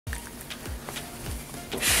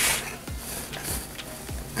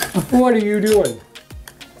What are you doing?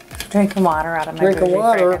 Drinking water out of my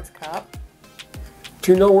Boujee fragrance cup.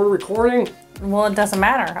 Do you know we're recording? Well, it doesn't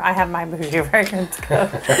matter. I have my Boujee fragrance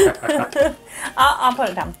cup. I'll put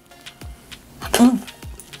it down.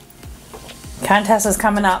 Contest is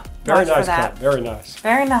coming up. Very nice cup. Very nice.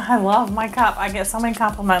 Very nice. I love my cup. I get so many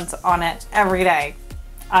compliments on it every day.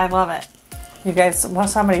 I love it. You guys, well,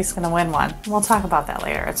 somebody's going to win one. We'll talk about that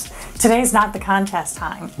later. Today's not the contest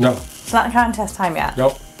time. No. It's not contest time yet.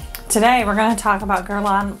 Nope. Today we're going to talk about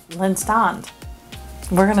Guerlain'Instant.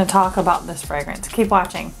 We're going to talk about this fragrance. Keep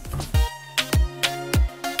watching.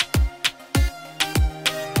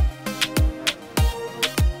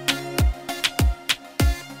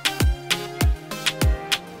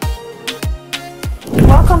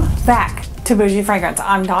 Welcome back to Boujee Fragrance.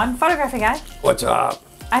 I'm Dawn, photography guy. What's up?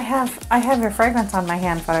 I have your fragrance on my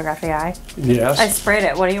hand, photography guy. Yes. I sprayed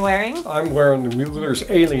it. What are you wearing? I'm wearing the Mugler's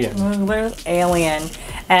Alien. Mugler's Alien.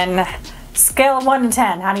 And scale of 1 to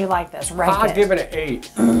 10, how do you like this? I'll give it an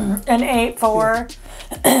 8. An 8 for,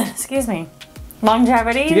 excuse me,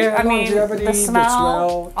 longevity? Yeah, I longevity, mean, the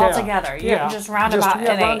smell yeah. altogether. You just round about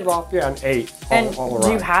an 8. Round off, yeah, an 8. And all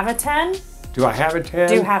do you have a 10? Do I have a 10?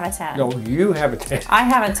 Do you have a 10? No, you have a 10. I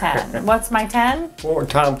have a 10. What's my 10?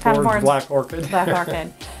 Tom Ford's Black Orchid. Black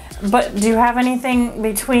Orchid. But do you have anything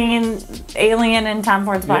between Alien and Tom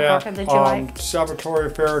Ford's Black Orchid that you like? Salvatore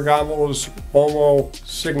Ferragamo's Uomo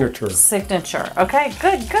Signature. Signature. Okay,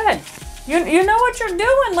 good, good. You know what you're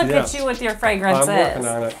doing. Look at you with your fragrances. I'm working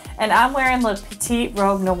on it. And I'm wearing Le Petit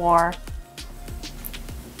Robe Noir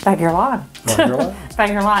by Guerlain. By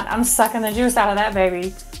Guerlain. I'm sucking the juice out of that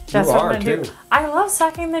baby. That's what I'm gonna do. I love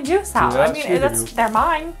sucking the juice out. Yes, I mean, they're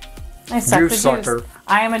mine. I suck the juice. Sucker.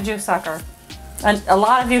 I am a juice sucker. And a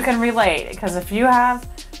lot of you can relate, because if you have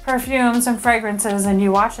perfumes and fragrances and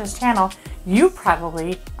you watch this channel, you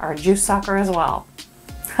probably are a juice sucker as well.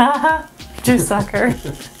 Juice sucker.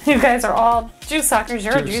 You guys are all juice suckers.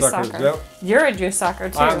 You're a juice sucker. Yep. You're a juice sucker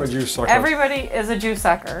too. I'm a juice sucker. Everybody is a juice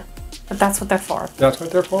sucker. But that's what they're for. That's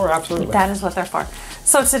what they're for, absolutely. That is what they're for.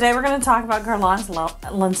 So today we're going to talk about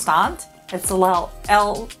Guerlain'Instant. It's a little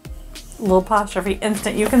apostrophe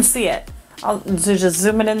instant. You can see it. I'll just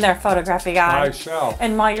zoom it in there, photography guy. I shall.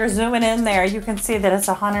 And while you're zooming in there, you can see that it's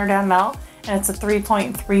 100 ml and it's a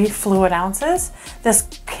 3.3 fluid ounces. This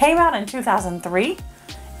came out in 2003.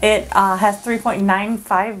 It has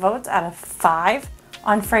 3.95 votes out of 5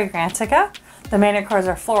 on Fragrantica. The main accords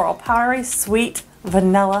are floral, powdery, sweet,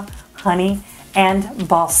 vanilla, honey, and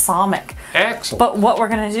balsamic. Excellent. But what we're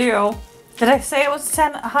going to do, did I say it was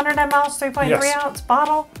 100 ml, 3.3 ounce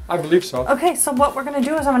bottle? I believe so. Okay, so what we're going to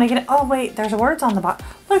do is I'm going to get it. Oh, wait, there's words on the bottom.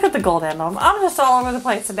 Look at the gold emblem. I'm just all over the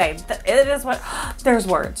place today. It is what, there's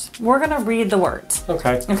words. We're going to read the words.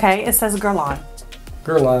 Okay. Okay, it says Guerlain.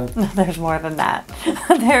 Guerlain. There's more than that.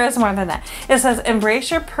 There is more than that. It says, embrace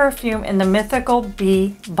your perfume in the mythical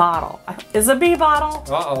bee bottle. Is a bee bottle?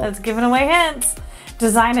 Uh-oh. That's giving away hints.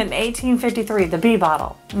 Designed in 1853, the bee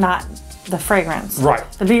bottle, not the fragrance. Right.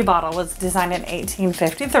 The bee bottle was designed in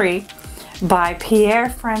 1853 by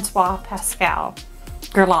Pierre-Francois Pascal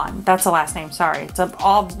Guerlain. That's the last name, sorry. It's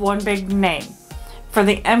all one big name. For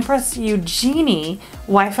the Empress Eugenie,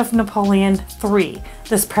 wife of Napoleon III.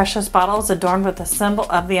 This precious bottle is adorned with the symbol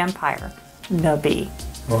of the empire, the bee.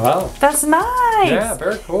 Wow. That's nice. Yeah,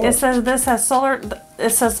 very cool. It says this has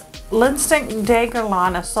L'Instant de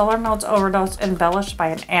Guerlain, a solar notes overdose embellished by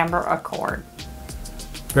an amber accord.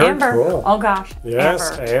 Very cool. Oh gosh.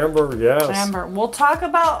 Yes, amber, yes. Amber. We'll talk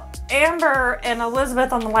about Amber and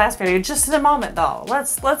Elizabeth on the last video just in a moment though.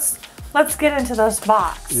 Let's get into this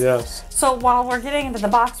box. Yes. So while we're getting into the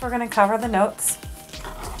box, we're going to cover the notes.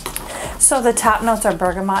 So the top notes are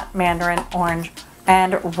bergamot, mandarin, orange,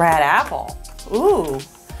 and red apple. Ooh.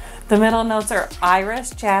 The middle notes are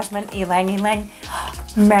iris, jasmine, ylang ylang,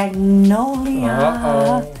 magnolia.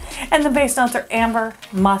 Uh-oh. And the base notes are amber,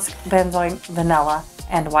 musk, benzoin, vanilla,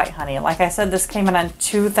 and white honey. Like I said, this came in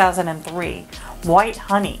 2003. White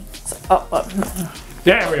honey. So,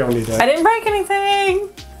 yeah, we don't need that. I didn't break anything.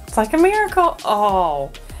 It's like a miracle. Oh,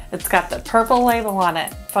 it's got the purple label on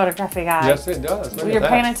it. Photography guy. Yes, it does. Look You're at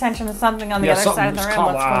paying that. attention to something on the other side of the room.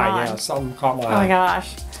 What's going on? Yeah, something caught my eye. Oh my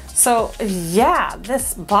gosh. So yeah,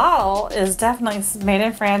 this bottle is definitely made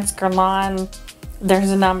in France. Guerlain.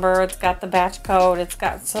 There's a number. It's got the batch code. It's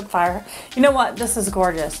got sapphire. You know what? This is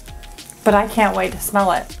gorgeous. But I can't wait to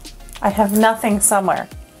smell it. I have nothing somewhere.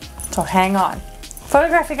 So hang on.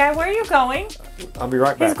 Photography guy, where are you going? I'll be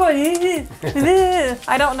right back. He's going,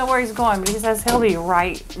 I don't know where he's going, but he says he'll be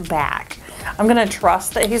right back. I'm going to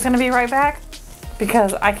trust that he's going to be right back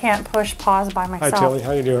because I can't push pause by myself. Hi, Tilly.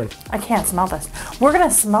 How you doing? I can't smell this. We're going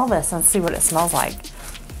to smell this and see what it smells like.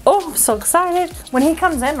 Oh, I'm so excited. When he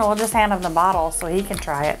comes in, we'll just hand him the bottle so he can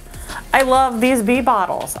try it. I love these bee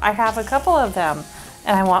bottles. I have a couple of them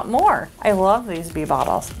and I want more. I love these bee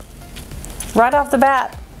bottles. Right off the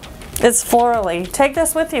bat, it's florally. Take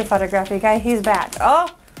this with you, photography guy. He's back. Oh,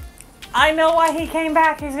 I know why he came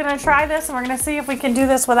back. He's gonna try this and we're gonna see if we can do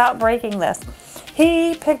this without breaking this.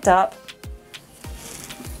 He picked up,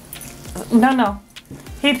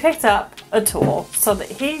 he picked up a tool so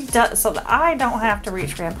that I don't have to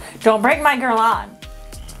reach for him. Don't break my Guerlain.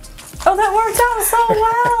 Oh, that worked out so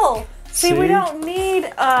well. See, we don't need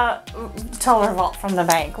a teller vault from the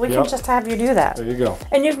bank. We can just have you do that. There you go.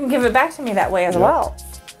 And you can give it back to me that way as well.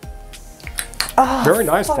 Oh, very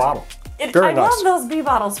nice bottle. I love those bee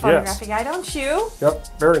bottles, photography guy, don't you?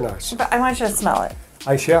 Yep, very nice. But I want you to smell it.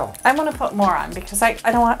 I shall. I want to put more on because I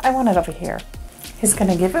want it over here. He's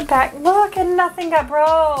gonna give it back. Look, and nothing got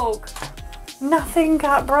broke. Nothing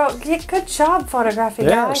got broke. Good job, photography guy.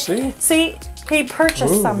 Yeah, see? See, he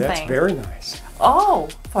purchased something. That's very nice. Oh,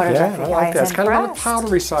 photography I guy like that. is It's kind of on the impressed.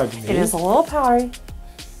 powdery side to me. It is a little powdery.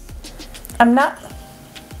 I'm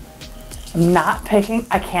not picking.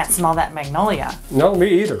 I can't smell that magnolia. No,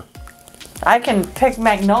 me either. I can pick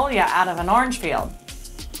magnolia out of an orange field.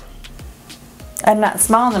 I'm not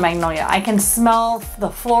smelling the magnolia. I can smell the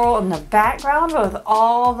floral in the background with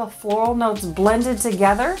all the floral notes blended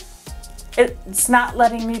together. It's not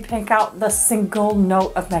letting me pick out the single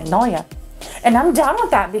note of magnolia. And I'm down with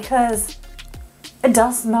that because it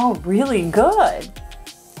does smell really good.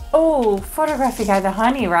 Oh, photography guy, the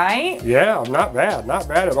honey, right? Yeah, not bad. Not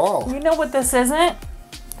bad at all. You know what this isn't?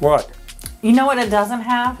 What? You know what it doesn't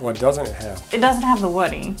have? What doesn't it have? It doesn't have the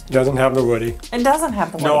woody. Doesn't have the woody. It doesn't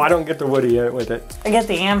have the woody. No, I don't get the woody with it. I get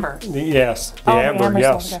the amber. Yes, the amber,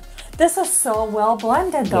 yes. This is so well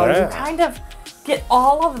blended though. Yeah. You kind of get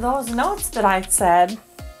all of those notes that I said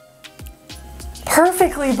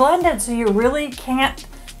perfectly blended, so you really can't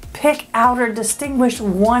pick out or distinguish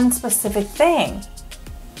one specific thing.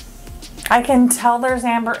 I can tell there's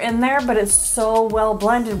amber in there, but it's so well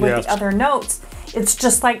blended with the other notes. It's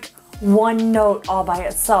just like one note all by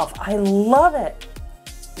itself. I love it.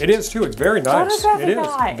 It is too. It's very nice. It is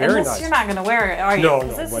very nice. You're not going to wear it, are you? No,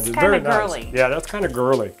 this but is it's kind very of nice. girly. Yeah, that's kind of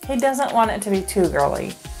girly. He doesn't want it to be too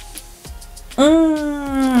girly.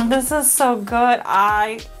 This is so good.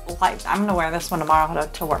 I'm going to wear this one tomorrow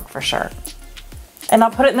to work for sure. And I'll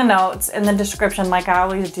put it in the notes, in the description like I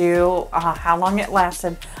always do, how long it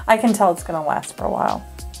lasted. I can tell it's going to last for a while.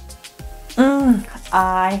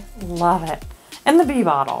 I love it. And the bee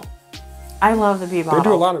bottle. I love the bee bottle. They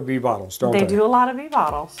do a lot of bee bottles, don't they? They do a lot of bee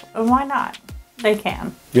bottles. And why not? They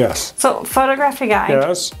can. Yes. So, photography guy.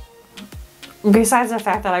 Yes. Besides the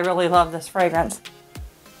fact that I really love this fragrance,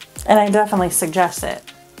 and I definitely suggest it.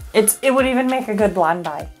 It would even make a good blind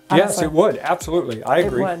buy. Honestly. Yes, it would. Absolutely. I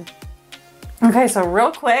agree. It would. Okay, so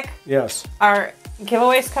real quick. Yes. Our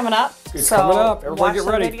giveaway's coming up. It's coming up. Everybody get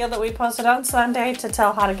ready. Watch the video that we posted on Sunday to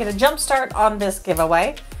tell how to get a jump start on this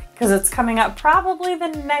giveaway. Because it's coming up probably the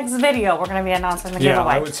next video. We're going to be announcing the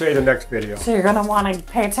giveaway. Yeah, I would say the next video. So you're going to want to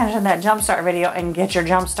pay attention to that jump start video and get your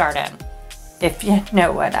jump start in. If you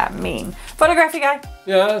know what I mean. Photography guy.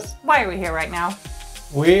 Yes. Why are we here right now?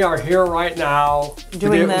 We are here right now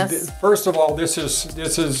doing this. First of all, this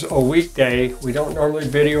is a weekday. We don't normally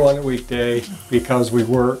video on a weekday because we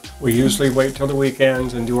work. We usually wait till the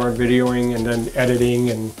weekends and do our videoing and then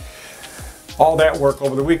editing and all that work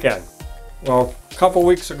over the weekend. Well, a couple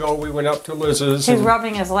weeks ago we went up to Liz's. He's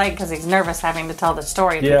rubbing his leg because he's nervous having to tell the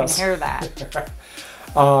story. If you can hear that.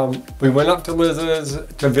 We went up to Liz's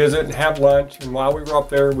to visit and have lunch, and while we were up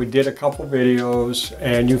there we did a couple videos,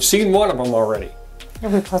 and you've seen one of them already.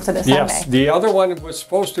 We posted it Sunday. Yes, the other one was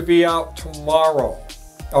supposed to be out tomorrow,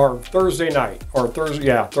 or Thursday night, or Thursday.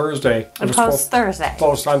 Yeah, Thursday. It posts Thursday.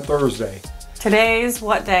 Post on Thursday. Today's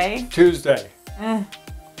what day? Tuesday.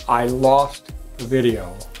 I lost the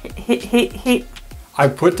video. I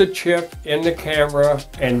put the chip in the camera,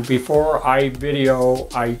 and before I video,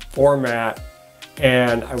 I format,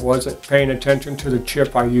 and I wasn't paying attention to the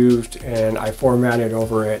chip I used, and I formatted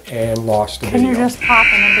over it and lost the video. Can you just pop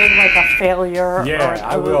in a big, like a failure? Yeah, or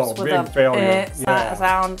I will. Big failure.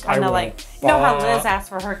 Sound kind of like, you know how Liz asked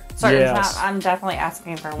for her certain sound? I'm definitely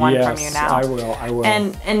asking for one from you now. I will.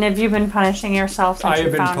 And have you been punishing yourself since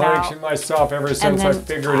you found out? I have been punishing myself ever since I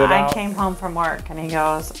figured it out. I came home from work and he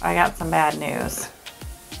goes, I got some bad news.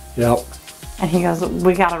 Yep. And he goes,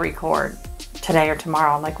 we got to record today or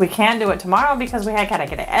tomorrow. I'm like, we can't do it tomorrow because we got to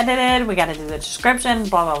get it edited. We got to do the description,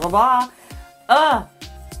 blah, blah, blah, blah.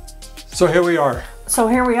 So here we are.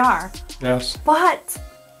 Yes. But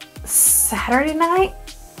Saturday night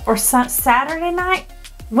or Saturday night,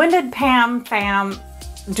 when did Pam Fam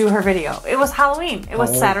do her video. It was Halloween. It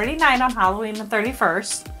was Saturday night on Halloween the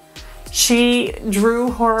 31st. She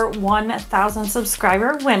drew her 1,000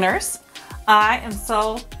 subscriber winners. I am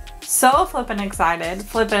so flippin' excited.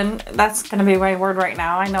 Flippin', that's going to be my word right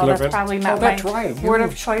now. I know that's probably not my word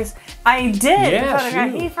of choice. I did.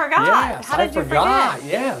 Yes, he forgot. Yes, How did you forget?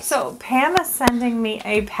 Yes. So Pam is sending me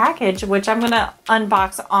a package, which I'm going to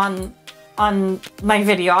unbox on my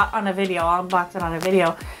video, I'll unbox it on a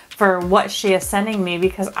video for what she is sending me,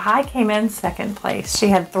 because I came in second place. She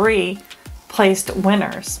had 3 placed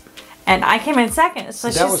winners. And I came in second. So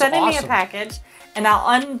she's sending me a package, and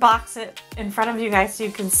I'll unbox it in front of you guys so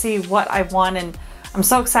you can see what I won. And I'm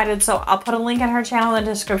so excited. So I'll put a link in her channel in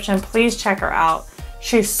the description. Please check her out.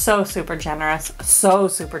 She's so super generous. So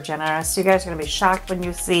super generous. You guys are going to be shocked when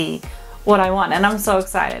you see what I won. And I'm so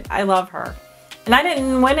excited. I love her. And I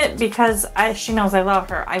didn't win it because she knows I love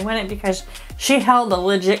her. I won it because she held a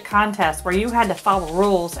legit contest where you had to follow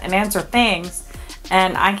rules and answer things.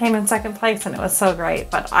 And I came in second place, and it was so great.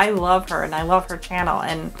 But I love her, and I love her channel.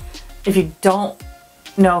 And if you don't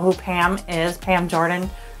know who Pam is, Pam Jordan,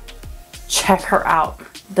 check her out.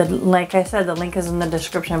 Like I said, the link is in the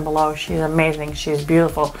description below. She's amazing. She's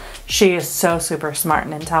beautiful. She is so super smart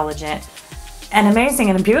and intelligent. And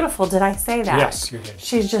amazing and beautiful. Did I say that? Yes, you did.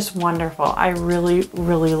 She's just wonderful. I really,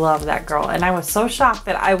 really love that girl. And I was so shocked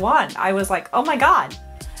that I won. I was like, oh my God.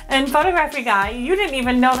 And photography guy, you didn't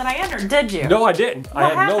even know that I entered, did you? No, I didn't. I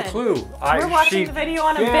had no clue. We're watching the video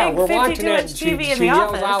on a big 52-inch TV in the office. She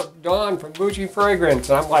yells out, Dawn from Boujee Fragrance.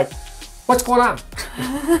 And I'm like, what's going on?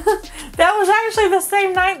 That was actually the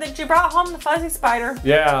same night that you brought home the fuzzy spider.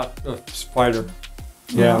 Yeah, the spider.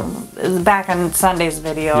 Yeah. It was back on Sunday's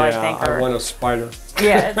video, I think. I won a spider.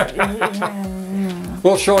 Yeah.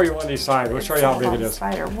 We'll show you one of these sides. We'll show you how big it is.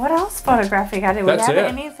 Spider. What else photography got to do? That's we have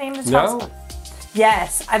it. Anything to tell us?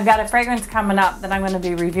 Yes, I've got a fragrance coming up that I'm going to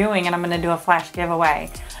be reviewing, and I'm going to do a flash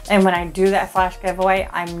giveaway. And when I do that flash giveaway,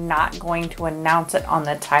 I'm not going to announce it on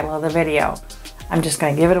the title of the video. I'm just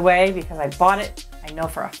going to give it away because I bought it. I know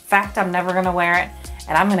for a fact I'm never going to wear it,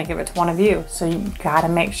 and I'm going to give it to one of you. So you got to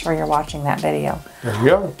make sure you're watching that video. There you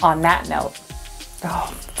go. On that note,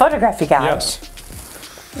 photography guy. Yes.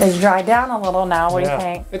 It's dried down a little now. What do you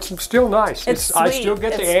think? It's still nice. It's sweet. I still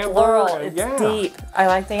get the amber. Floral. It's deep. I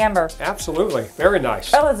like the amber. Absolutely. Very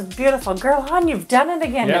nice. Oh, it's beautiful. Guerlain, you've done it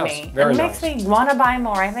again to me. Very nice. It makes me want to buy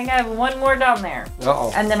more. I think I have one more down there.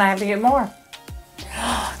 Uh-oh. And then I have to get more.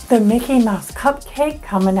 The Mickey Mouse cupcake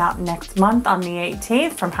coming out next month on the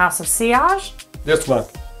 18th from House of Sillage. This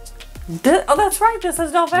month. Oh, that's right. This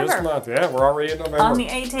is November. This month, yeah. We're already in November. On the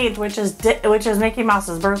 18th, which is Mickey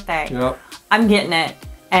Mouse's birthday. Yep. I'm getting it.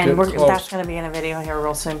 And that's going to be in a video here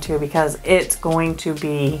real soon too, because it's going to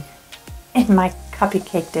be in my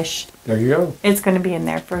cupcake dish. There you go. It's going to be in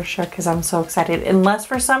there for sure because I'm so excited. Unless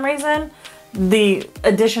for some reason the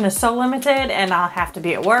edition is so limited and I'll have to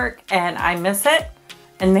be at work and I miss it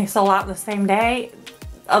and they sold out the same day.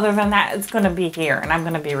 Other than that, it's going to be here and I'm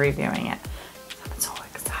going to be reviewing it. I'm so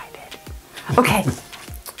excited. Okay.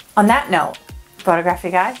 On that note, photography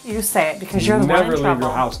guy, you say it because you're the one in trouble. Never leave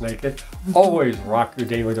your house naked. Always rock your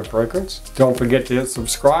day with a fragrance. Don't forget to hit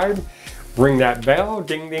subscribe. Ring that bell.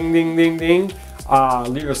 Ding, ding, ding, ding, ding.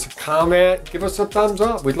 Leave us a comment. Give us a thumbs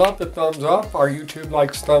up. We'd love the thumbs up. Our YouTube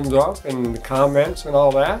likes thumbs up and the comments and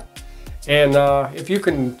all that. And if you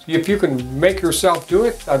can make yourself do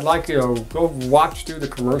it, I'd like you to go watch through the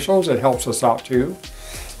commercials. It helps us out too.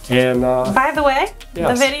 And by the way,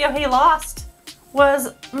 the video he lost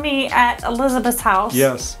was me at Elizabeth's house.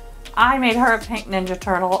 Yes. I made her a pink Ninja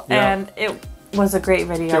Turtle, and it was a great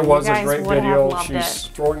video. It was a great video. She's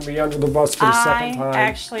throwing me under the bus for the second time. I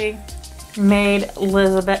actually made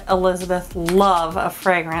Elizabeth love a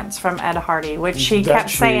fragrance from Ed Hardy, which she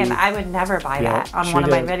kept saying I would never buy that on one of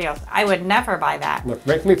my videos. I would never buy that. Look,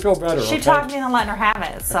 make me feel better. She talked me into letting her have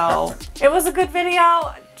it. So it was a good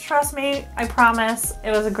video. Trust me, I promise.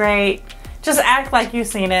 It was a great. Just act like you've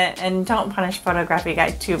seen it and don't punish photography guy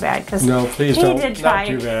too bad because please don't. He did try,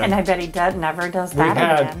 not too bad. And I bet he never does that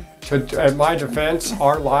again. At my defense,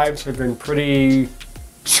 our lives have been pretty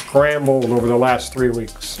scrambled over the last 3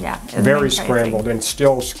 weeks. Yeah, very scrambled and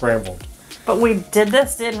still scrambled. But we did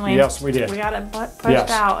this, didn't we? Yes, we did. We got it pushed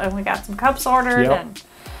out and we got some cups ordered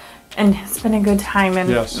and it's been a good time and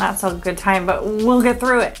not so good time, but we'll get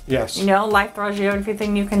through it. Yes. You know, life throws you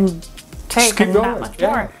everything you can take and not much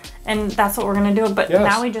more. And that's what we're going to do. But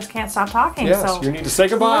now we just can't stop talking. Yes, so you need to say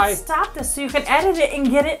goodbye. Let's stop this so you can edit it and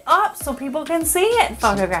get it up so people can see it.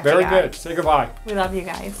 Photography Very good. Say goodbye. We love you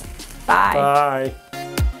guys. Bye. Bye.